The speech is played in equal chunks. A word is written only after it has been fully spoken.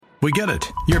We get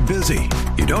it. You're busy.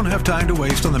 You don't have time to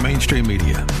waste on the mainstream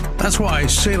media. That's why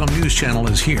Salem News Channel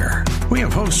is here. We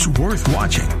have hosts worth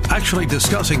watching, actually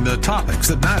discussing the topics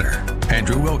that matter.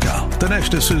 Andrew Wilkow,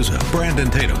 Dinesh D'Souza, Brandon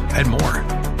Tatum, and more.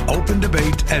 Open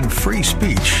debate and free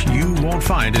speech you won't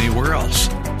find anywhere else.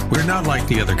 We're not like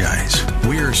the other guys.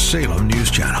 We're Salem News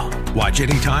Channel. Watch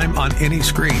anytime on any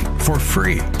screen for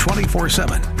free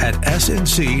 24/7 at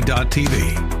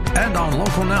snc.tv and on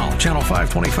Local Now, Channel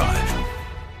 525.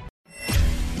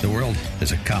 The world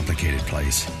is a complicated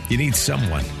place. You need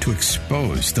someone to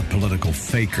expose the political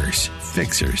fakers,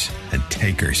 fixers, and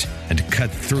takers, and to cut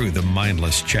through the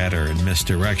mindless chatter and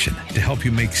misdirection to help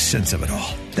you make sense of it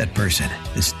all. That person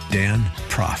is Dan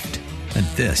Proft, and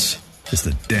this is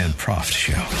the Dan Proft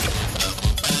Show.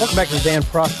 Welcome back to the Dan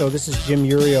Proft Show. This is Jim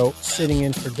Urio sitting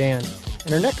in for Dan.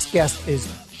 And our next guest is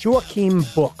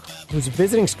Joakim Book, who's a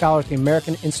visiting scholar at the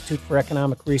American Institute for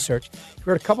Economic Research. He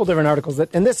wrote a couple different articles. I'm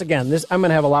going to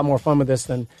have a lot more fun with this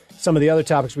than some of the other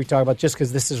topics we talk about, just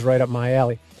because this is right up my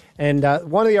alley. And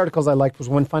one of the articles I liked was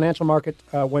when financial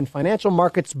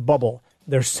markets bubble,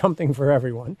 there's something for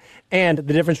everyone, and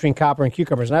the difference between copper and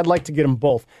cucumbers. And I'd like to get them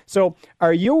both. So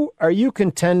are you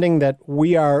contending that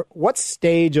what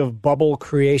stage of bubble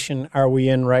creation are we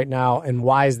in right now, and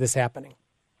why is this happening?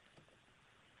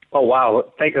 Oh, wow.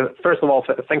 First of all,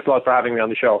 thanks a lot for having me on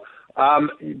the show.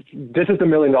 This is the $1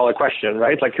 million question,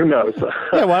 right? Like, who knows?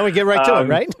 Yeah, why don't we get right to it,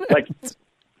 right?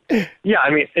 Yeah, I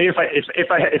mean,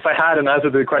 if I had an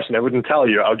answer to the question, I wouldn't tell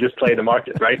you. I would just play the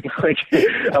market, right? Like,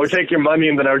 I would take your money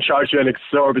and then I would charge you an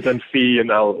exorbitant fee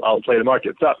and I'll play the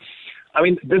market. So, I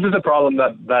mean, this is a problem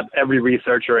that every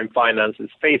researcher in finance is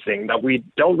facing, that we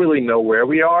don't really know where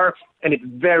we are, and it's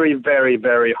very, very,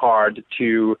 very hard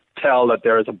to tell that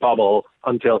there is a bubble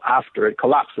until after it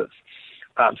collapses.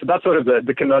 So that's sort of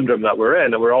the conundrum that we're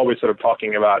in, and we're always sort of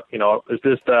talking about, is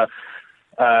this the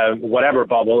whatever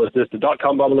bubble? Is this the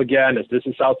dot-com bubble again? Is this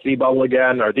the South Sea bubble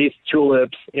again? Are these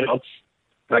tulips?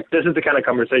 Like, this is the kind of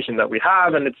conversation that we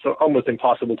have, and it's almost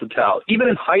impossible to tell. Even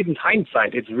in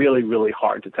hindsight, it's really, really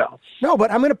hard to tell. No,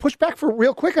 but I'm going to push back for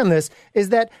real quick on this, is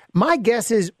that my guess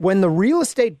is when the real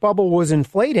estate bubble was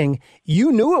inflating,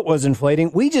 you knew it was inflating.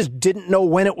 We just didn't know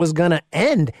when it was going to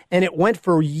end, and it went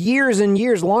for years and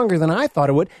years longer than I thought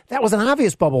it would. That was an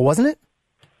obvious bubble, wasn't it?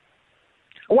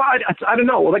 Well, I don't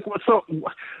know. Like, so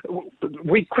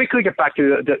we quickly get back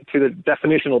to the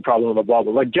definitional problem of a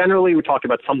bubble. Like, generally, we talk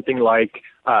about something like,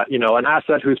 an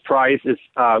asset whose price is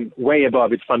way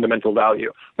above its fundamental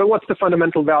value. But what's the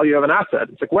fundamental value of an asset?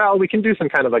 It's like, well, we can do some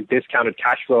kind of like discounted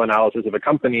cash flow analysis of a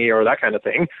company or that kind of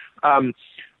thing.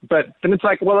 But then it's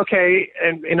like, well, okay,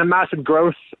 in a massive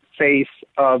growth phase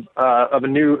of a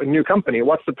new company,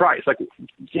 what's the price? Like,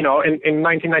 in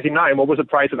 1999, what was the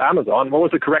price of Amazon? What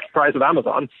was the correct price of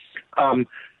Amazon?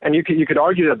 And you could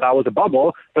argue that was a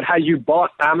bubble, but had you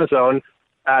bought Amazon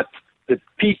at the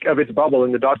peak of its bubble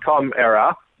in the dot-com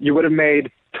era, you would have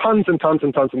made tons and tons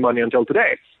and tons of money until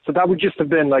today. So that would just have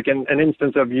been like an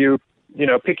instance of you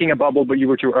picking a bubble, but you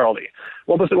were too early.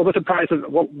 What was the price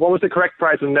of what was the correct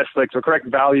price of Netflix or correct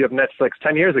value of Netflix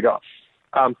 10 years ago?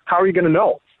 How are you going to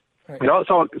know? Right.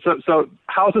 So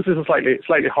houses is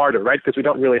slightly harder, right? Because we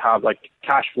don't really have like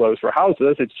cash flows for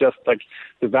houses. It's just like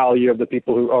the value of the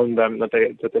people who own them,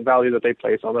 the value that they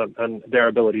place on them, and their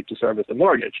ability to service the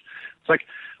mortgage. It's like,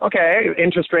 okay,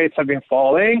 interest rates have been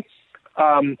falling.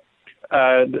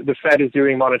 The Fed is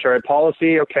doing monetary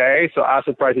policy. Okay, so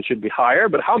asset prices should be higher,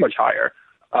 but how much higher?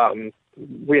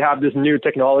 We have this new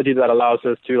technology that allows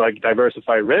us to like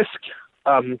diversify risk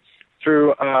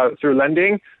through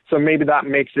lending. So maybe that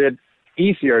makes it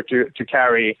easier to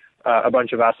carry a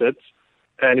bunch of assets,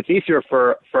 and it's easier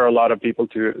for a lot of people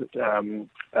to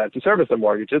service their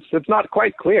mortgages. It's not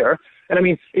quite clear. And I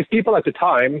mean, if people at the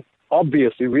time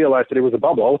obviously realized that it was a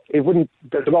bubble, the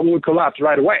bubble would collapse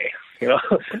right away.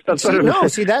 That's sort of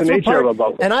the nature of a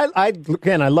bubble. And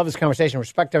I love this conversation,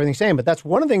 respect everything you're saying, but that's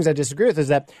one of the things I disagree with, is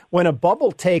that when a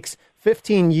bubble takes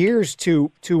 15 years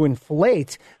to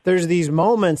inflate, there's these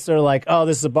moments that are like, oh,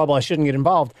 this is a bubble, I shouldn't get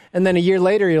involved. And then a year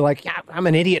later, you're like, yeah, I'm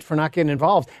an idiot for not getting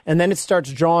involved. And then it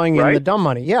starts drawing in the dumb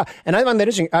money. Yeah, and I find that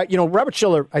interesting. Robert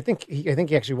Shiller, I think he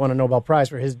actually won a Nobel Prize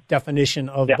for his definition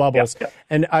of bubbles. Yeah.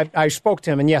 And I spoke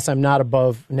to him, and yes, I'm not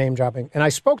above name dropping. And I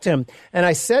spoke to him, and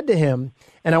I said to him,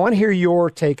 and I want to hear your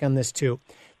take on this too.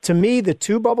 To me, the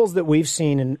two bubbles that we've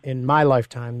seen in my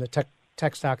lifetime, the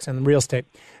tech stocks and the real estate,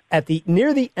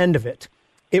 near the end of it,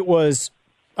 it was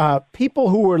people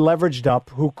who were leveraged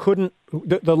up, who couldn't.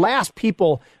 The last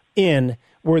people in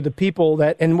were the people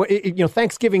that, and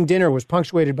Thanksgiving dinner was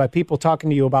punctuated by people talking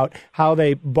to you about how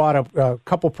they bought a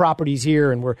couple properties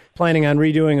here and were planning on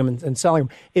redoing them and selling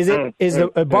them. Is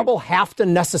a bubble have to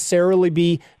necessarily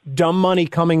be dumb money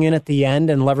coming in at the end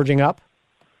and leveraging up?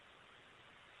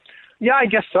 Yeah, I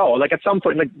guess so. Like at some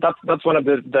point, like that's one of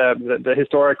the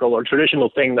historical or traditional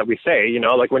thing that we say.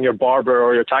 Like when your barber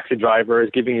or your taxi driver is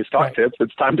giving you stock tips,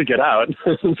 it's time to get out.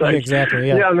 It's like, exactly.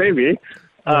 Yeah. Yeah, maybe.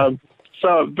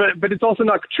 But it's also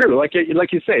not true. Like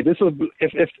you say, this was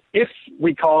if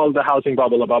we call the housing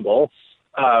bubble a bubble,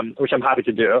 which I'm happy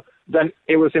to do, then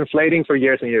it was inflating for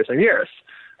years and years and years.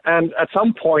 And at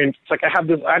some point, it's like I have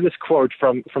this quote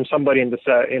from somebody in the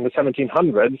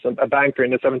 1700s, a banker in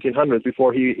the 1700s,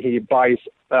 before he buys.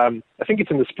 I think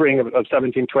it's in the spring of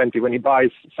 1720 when he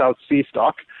buys South Sea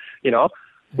stock,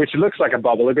 which looks like a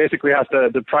bubble. It basically has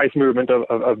the price movement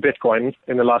of Bitcoin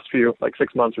in the last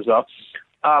 6 months or so.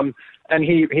 And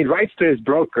he writes to his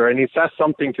broker and he says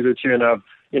something to the tune of,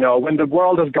 when the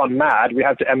world has gone mad, we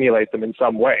have to emulate them in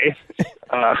some way.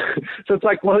 So it's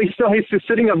like, well, he's just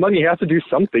sitting on money. He has to do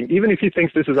something. Even if he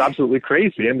thinks this is absolutely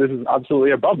crazy and this is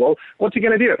absolutely a bubble, what's he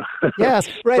going to do? Yes,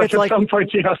 right. It's like, at some point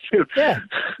he has to. Yeah,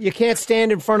 you can't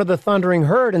stand in front of the thundering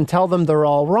herd and tell them they're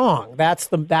all wrong. That's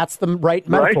the right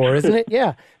metaphor, right? Isn't it?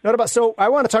 Yeah. So I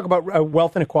want to talk about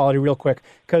wealth inequality real quick,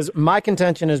 because my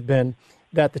contention has been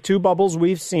that the two bubbles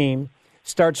we've seen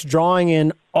starts drawing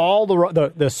in all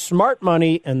the smart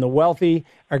money, and the wealthy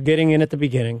are getting in at the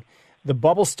beginning. The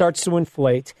bubble starts to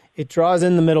inflate. It draws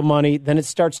in the middle money. Then it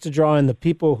starts to draw in the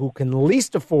people who can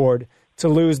least afford to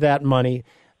lose that money.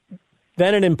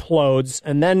 Then it implodes,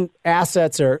 and then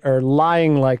assets are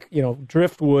lying like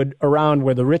driftwood around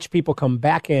where the rich people come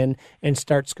back in and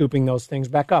start scooping those things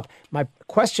back up. My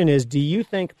question is, do you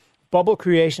think bubble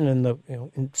creation and the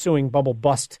ensuing bubble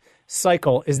bust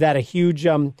cycle, is that a huge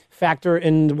factor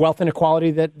in wealth inequality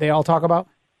that they all talk about?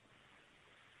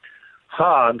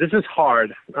 This is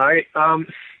hard. I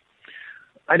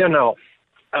don't know.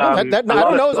 I don't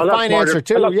know is a fine answer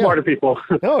too. A lot smarter people.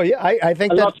 No, yeah, I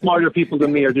think a lot smarter people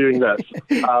than me are doing this.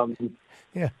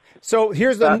 Yeah. So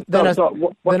here's no,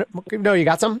 you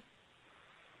got some?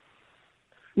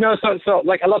 No, so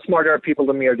like a lot smarter people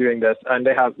than me are doing this, and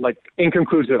they have like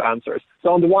inconclusive answers. So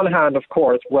on the one hand, of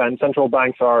course, when central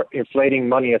banks are inflating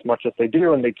money as much as they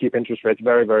do and they keep interest rates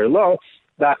very, very low,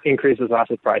 that increases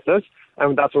asset prices.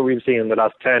 And that's what we've seen in the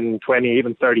last 10, 20,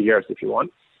 even 30 years, if you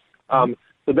want.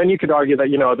 So then you could argue that,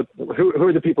 who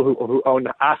are the people who own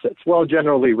assets? Well,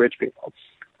 generally rich people.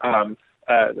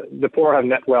 The poor have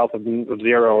net wealth of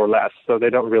zero or less, so they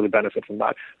don't really benefit from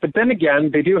that. But then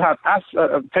again, they do have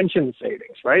pension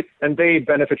savings, right? And they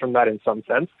benefit from that in some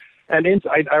sense. And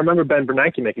I remember Ben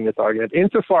Bernanke making this argument.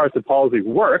 Insofar as the policy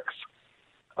works,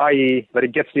 i.e. that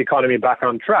it gets the economy back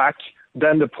on track,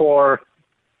 then the poor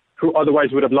who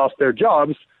otherwise would have lost their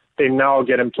jobs, they now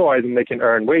get employed and they can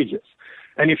earn wages.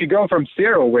 And if you go from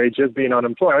zero wages, being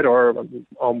unemployed or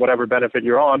on whatever benefit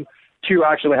you're on, to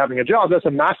actually having a job, that's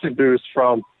a massive boost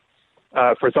for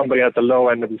somebody at the low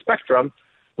end of the spectrum,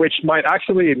 which might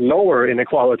actually lower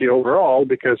inequality overall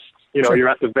because you're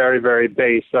at the very, very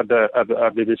base of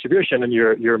the distribution and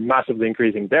you're massively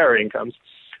increasing their incomes.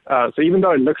 So even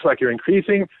though it looks like you're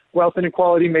increasing wealth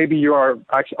inequality, maybe you are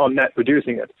actually on net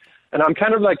reducing it. And I'm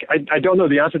kind of like, I don't know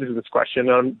the answer to this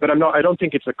question, but I don't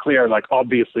think it's a clear, like,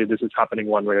 obviously this is happening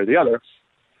one way or the other.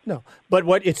 No, but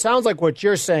what it sounds like what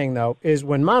you're saying, though, is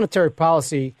when monetary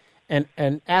policy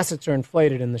and assets are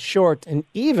inflated in the short and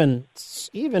even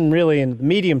really in the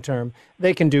medium term,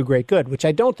 they can do great good, which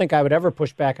I don't think I would ever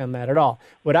push back on that at all.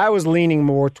 What I was leaning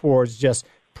more towards just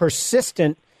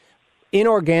persistent,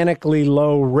 inorganically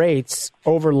low rates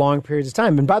over long periods of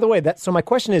time. And by the way, so my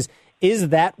question is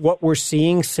that what we're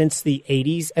seeing since the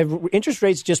 80s? Have interest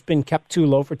rates just been kept too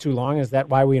low for too long? Is that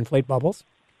why we inflate bubbles?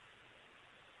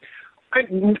 I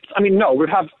mean, no, we've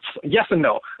had yes and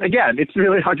no. Again, it's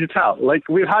really hard to tell. Like,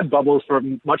 we've had bubbles for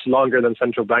much longer than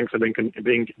central banks have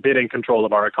been in control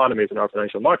of our economies and our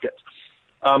financial markets.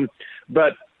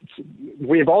 But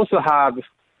we've also had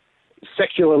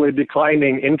secularly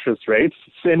declining interest rates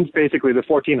since basically the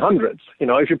 1400s.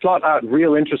 If you plot out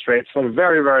real interest rates from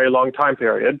very, very long time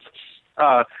periods,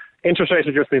 interest rates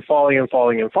have just been falling and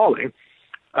falling and falling.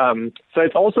 So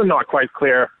it's also not quite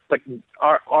clear, like,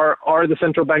 are the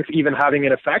central banks even having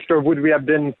an effect, or would we have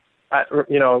been at,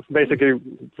 basically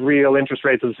real interest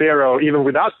rates of zero even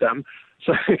without them?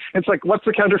 So it's like, what's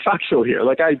the counterfactual here?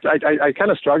 Like, I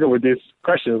kind of struggle with these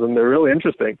questions, and they're really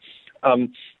interesting.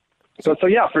 So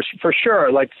yeah, for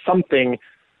sure, like, something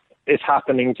is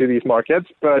happening to these markets,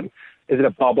 but Is it a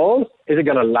bubble? Is it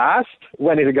going to last?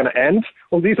 When is it going to end?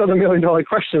 Well, these are the million-dollar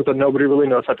questions that nobody really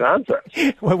knows how to answer.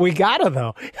 Well, we gotta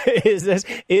though.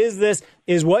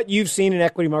 Is what you've seen in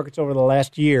equity markets over the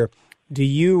last year? Do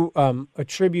you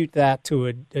attribute that to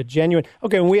a genuine?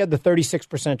 Okay, when we had the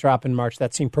 36% drop in March,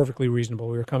 that seemed perfectly reasonable.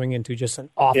 We were coming into just an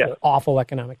awful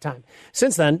economic time.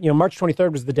 Since then, March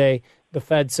 23rd was the day the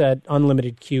Fed said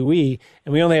unlimited QE,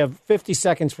 and we only have 50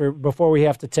 seconds before we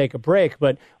have to take a break.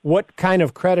 But what kind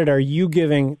of credit are you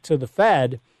giving to the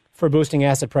Fed for boosting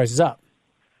asset prices up?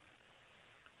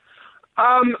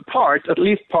 At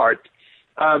least part.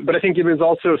 But I think it was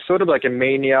also sort of like a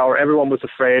mania, or everyone was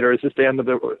afraid, or is this the end of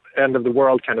the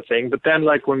world kind of thing. But then,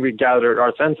 like, when we gathered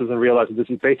our senses and realized that this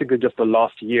is basically just the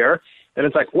last year, then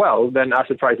it's like, well, then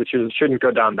asset prices shouldn't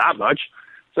go down that much.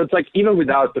 So it's like, even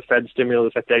without the Fed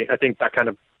stimulus, I think that kind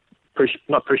of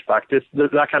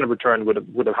that kind of return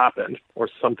would have happened, or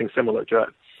something similar to it.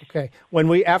 Okay.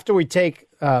 After we take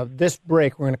this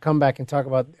break, we're going to come back and talk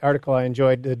about the article I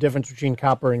enjoyed, the difference between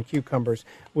copper and cucumbers,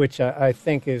 which I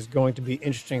think is going to be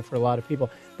interesting for a lot of people.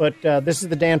 But this is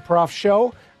the Dan Proft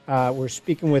Show. We're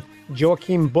speaking with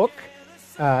Joakim Book.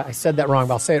 I said that wrong,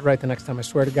 but I'll say it right the next time, I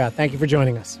swear to God. Thank you for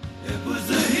joining us. It was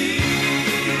the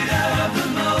heat of the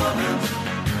moment,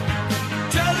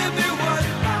 telling me what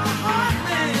my heart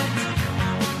meant.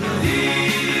 The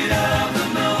heat of the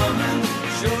moment,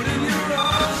 showed in your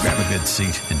eyes. Grab a good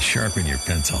seat and sharpen your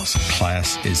pencils.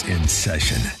 Class is in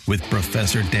session with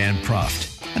Professor Dan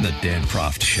Proft and the Dan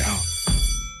Proft Show.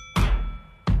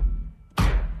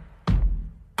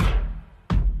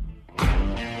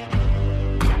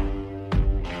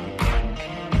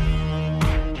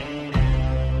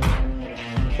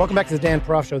 Welcome back to the Dan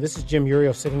Proft Show. This is Jim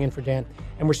Urio sitting in for Dan,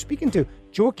 and we're speaking to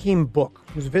Joakim Book,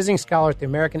 who's a visiting scholar at the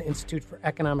American Institute for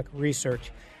Economic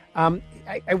Research. I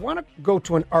want to go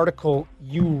to an article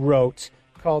you wrote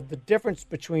called "The Difference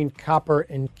Between Copper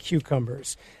and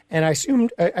Cucumbers," and I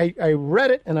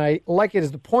read it and I like it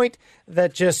as the point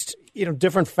that just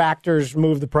different factors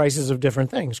move the prices of different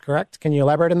things. Correct? Can you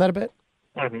elaborate on that a bit?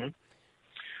 Mm-hmm.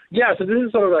 Yeah. So this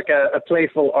is sort of like a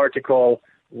playful article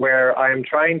where I'm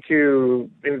trying to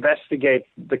investigate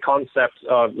the concepts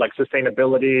of like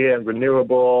sustainability and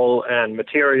renewable and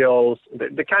materials,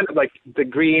 the kind of like the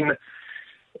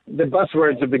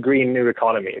buzzwords of the green new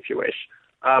economy, if you wish.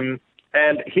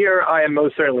 And here I am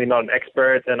most certainly not an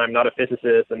expert, and I'm not a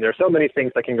physicist, and there are so many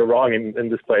things that can go wrong in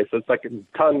this place. So it's like a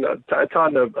ton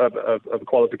of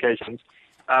qualifications.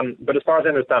 But as far as I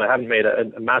understand, I haven't made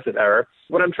a massive error.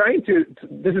 What I'm trying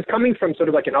this is coming from sort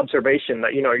of like an observation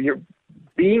that, you're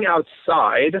being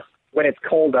outside when it's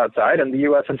cold outside, and the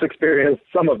U.S. has experienced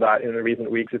some of that in the recent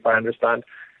weeks, if I understand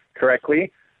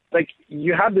correctly. Like,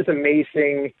 you have this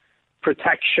amazing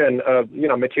protection of,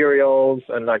 materials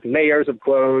and like layers of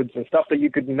clothes and stuff that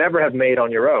you could never have made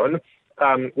on your own,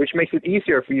 which makes it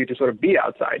easier for you to sort of be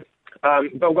outside.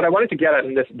 But what I wanted to get at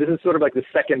in this is sort of like the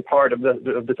second part of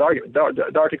this argument.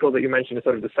 The article that you mentioned is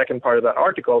sort of the second part of that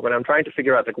article, when I'm trying to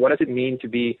figure out, like, what does it mean to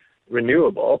be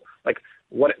renewable? Like,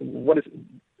 what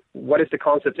does the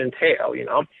concept entail,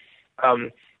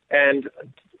 and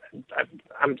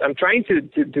I'm trying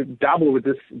to dabble with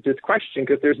this question,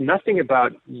 because there's nothing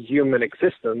about human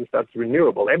existence that's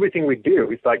renewable. Everything we do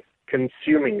is like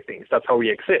consuming things. That's how we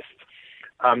exist.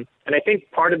 And I think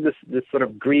part of this sort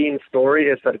of green story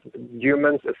is that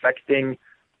humans affecting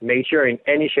nature in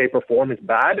any shape or form is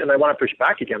bad, and I want to push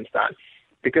back against that.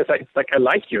 Because I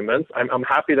like humans. I'm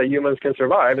happy that humans can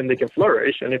survive and they can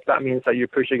flourish. And if that means that you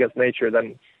push against nature,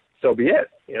 then so be it,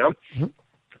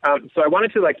 Mm-hmm. So I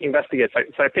wanted to investigate.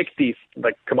 So I picked these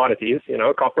commodities,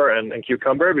 copper and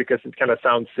cucumber, because it kind of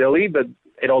sounds silly, but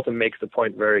it also makes the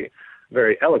point very,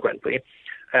 very eloquently.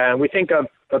 And we think of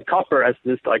copper as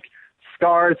this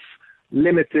scarce,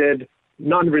 limited,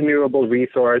 non-renewable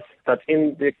resource that's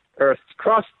in the Earth's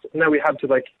crust. Now we have to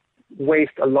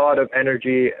waste a lot of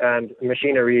energy and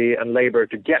machinery and labor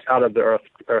to get out of the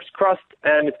Earth's crust,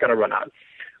 and it's going to run out.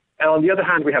 And on the other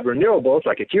hand, we have renewables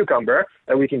like a cucumber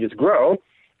that we can just grow.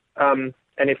 And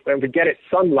when we get it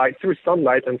through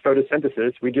sunlight and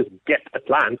photosynthesis, we just get a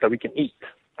plant that we can eat,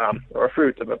 or a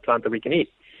fruit of a plant that we can eat.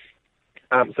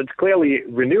 So it's clearly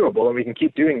renewable, and we can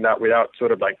keep doing that without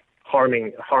sort of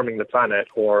harming the planet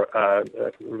or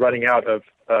running out of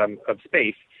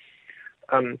space.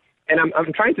 And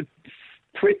I'm trying to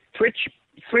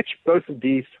switch both of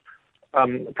these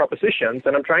propositions,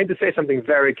 and I'm trying to say something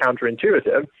very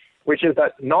counterintuitive, which is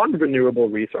that non-renewable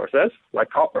resources, like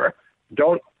copper,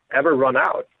 don't ever run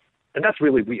out. And that's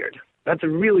really weird. That's a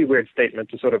really weird statement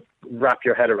to sort of wrap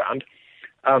your head around.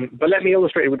 But let me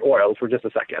illustrate it with oil for just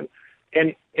a second.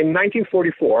 in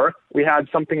 1944, we had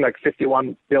something like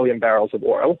 51 billion barrels of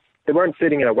oil. They weren't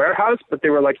sitting in a warehouse, but they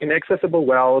were like inaccessible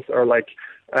wells or like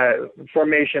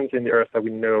formations in the earth that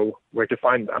we know where to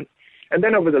find them. And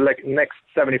then over the next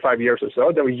 75 years or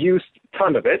so, then we used a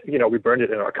ton of it. You know, we burned it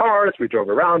in our cars, we drove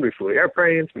around, we flew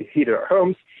airplanes, we heated our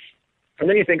homes. And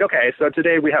then you think, okay, so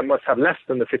today we must have less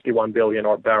than the 51 billion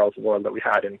barrels of oil that we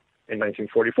had in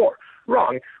 1944.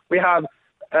 Wrong. We have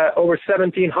over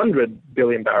 1,700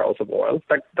 billion barrels of oil.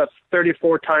 That's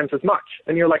 34 times as much.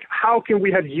 And you're like, how can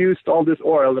we have used all this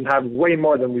oil and have way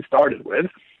more than we started with?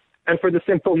 And for the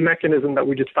simple mechanism that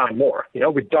we just found more. You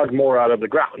know, we dug more out of the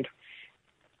ground.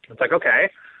 It's like, okay,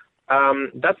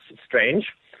 that's strange.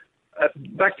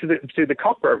 Back to the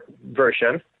copper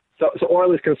version. So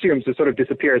oil is consumed, so it sort of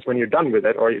disappears when you're done with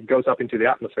it, or it goes up into the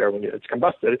atmosphere when it's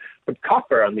combusted. But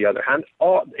copper, on the other hand,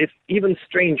 it's even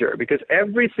stranger, because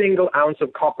every single ounce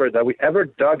of copper that we ever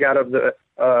dug out of the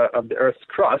Earth's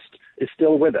crust is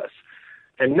still with us.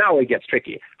 And now it gets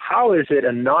tricky. How is it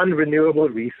a non-renewable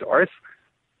resource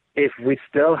if we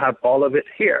still have all of it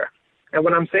here? And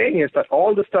what I'm saying is that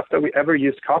all the stuff that we ever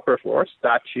used copper for,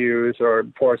 statues or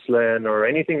porcelain or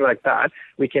anything like that,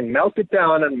 we can melt it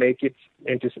down and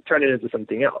turn it into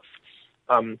something else.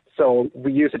 So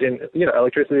we use it in,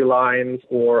 electricity lines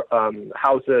or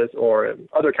houses or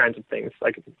other kinds of things,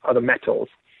 like other metals.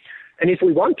 And if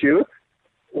we want to,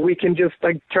 we can just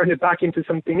turn it back into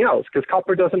something else, because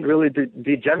copper doesn't really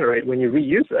degenerate when you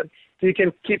reuse it. So you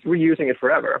can keep reusing it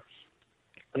forever.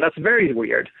 And that's very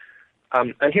weird.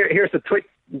 And here's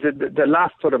the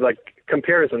last sort of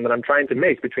comparison that I'm trying to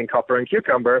make between copper and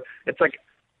cucumber. It's like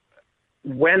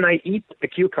when I eat a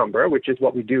cucumber, which is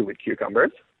what we do with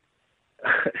cucumbers,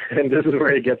 and this is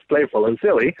where it gets playful and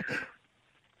silly,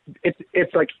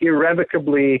 it's like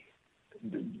irrevocably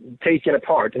taken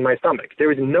apart in my stomach.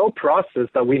 There is no process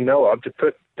that we know of to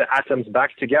put the atoms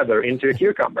back together into a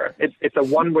cucumber. It's a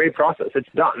one-way process. It's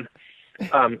done.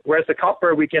 Whereas the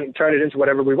copper, we can turn it into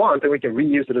whatever we want, and we can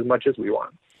reuse it as much as we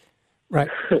want. Right.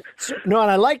 No, and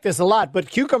I like this a lot. But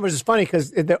cucumbers is funny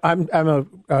because I'm a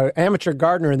amateur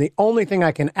gardener, and the only thing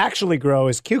I can actually grow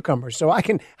is cucumbers. So I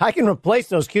can replace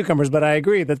those cucumbers, but I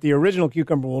agree that the original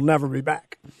cucumber will never be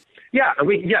back. Yeah,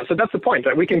 so that's the point.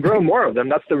 Right? We can grow more of them.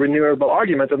 That's the renewable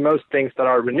argument of most things that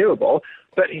are renewable.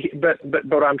 But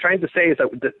what I'm trying to say is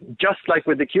that just like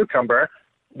with the cucumber,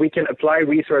 we can apply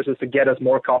resources to get us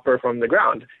more copper from the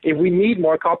ground. If we need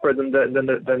more copper than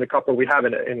the copper we have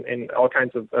in all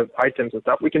kinds of items and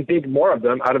stuff, we can dig more of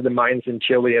them out of the mines in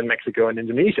Chile and Mexico and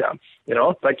Indonesia.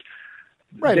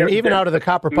 Right, and even out of the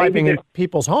copper piping in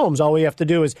people's homes, all we have to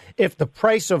do is, if the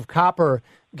price of copper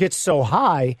gets so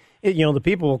high, the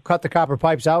people will cut the copper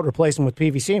pipes out, replace them with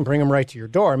PVC, and bring them right to your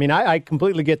door. I mean, I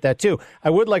completely get that, too. I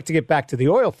would like to get back to the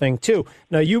oil thing, too.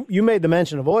 Now, you made the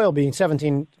mention of oil being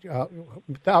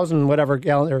 17,000 whatever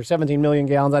gallons, or 17 million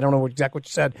gallons. I don't know exactly what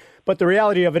you said. But the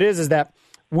reality of it is that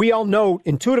we all know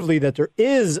intuitively that there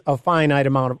is a finite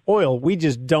amount of oil. We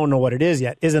just don't know what it is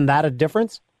yet. Isn't that a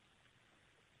difference?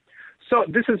 So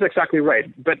this is exactly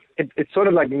right, but it's sort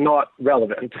of not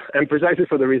relevant, and precisely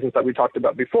for the reasons that we talked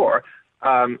about before.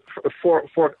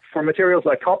 For materials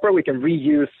like copper, we can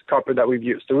reuse copper that we've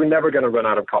used. So we're never going to run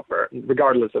out of copper,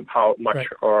 regardless of how much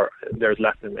or there's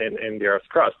left in the Earth's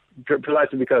crust,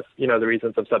 precisely because, the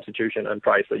reasons of substitution and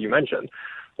price that you mentioned.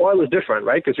 Oil is different,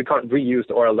 right? Because we can't reuse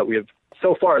the oil that we have,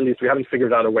 so far at least, we haven't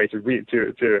figured out a way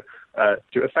to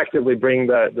effectively bring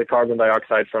the carbon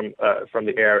dioxide from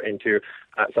the air into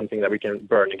something that we can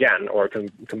burn again or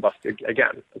combust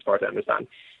again, as far as I understand.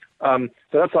 So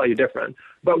that's slightly different.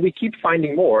 But we keep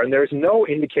finding more, and there's no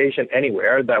indication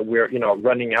anywhere that we're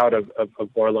running out of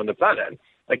oil on the planet.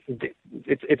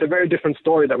 It's a very different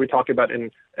story that we talk about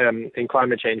in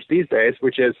climate change these days,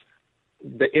 which is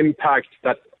the impact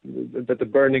that the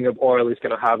burning of oil is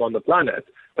going to have on the planet.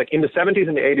 In the 70s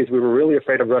and the 80s, we were really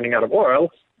afraid of running out of oil,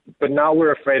 but now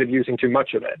we're afraid of using too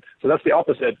much of it. So that's the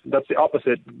opposite. That's the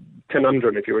opposite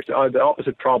conundrum, if you were to, the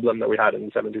opposite problem that we had in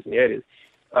the 70s and the 80s.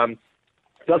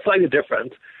 So that's slightly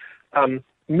different.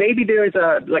 Maybe there is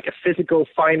a physical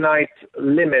finite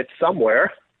limit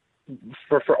somewhere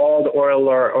for all the oil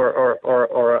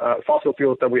or fossil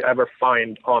fuels that we ever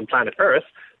find on planet Earth.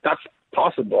 That's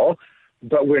possible,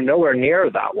 but we're nowhere near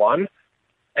that one.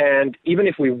 And even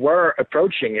if we were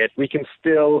approaching it, we can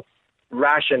still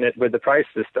ration it with the price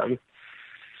system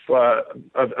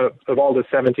of all the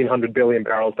 1,700 billion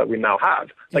barrels that we now have.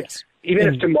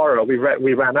 Even if tomorrow we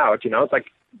ran out, it's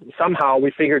like somehow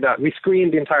we figured out, we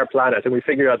screened the entire planet and we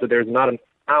figured out that there's not an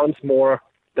ounce more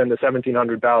than the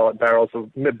 1,700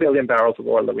 billion barrels of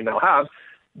oil that we now have,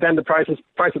 then the price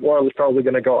of oil is probably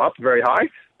going to go up very high,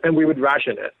 and we would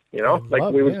ration it. You know,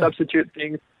 we would substitute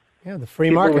things. Yeah, the free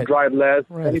People market. would drive less.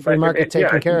 Right, the free market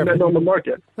taking care of it. Normal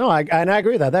market. No, I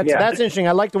agree with that. That's interesting.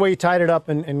 I like the way you tied it up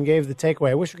and gave the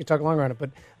takeaway. I wish we could talk longer on it, but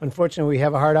unfortunately we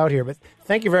have a hard out here. But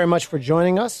thank you very much for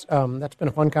joining us. That's been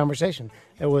a fun conversation.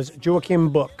 It was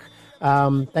Joakim Book.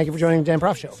 Thank you for joining the Dan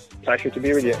Proft Show. Pleasure to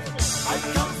be with you. I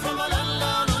come from a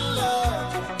land of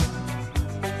love.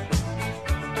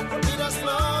 Beat us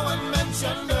slow and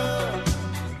mention love.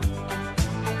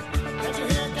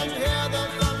 Can you hear the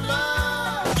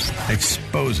love?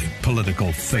 Exposing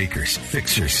political fakers,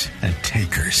 fixers, and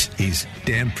takers. He's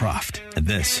Dan Proft, and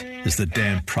this is the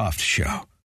Dan Proft Show.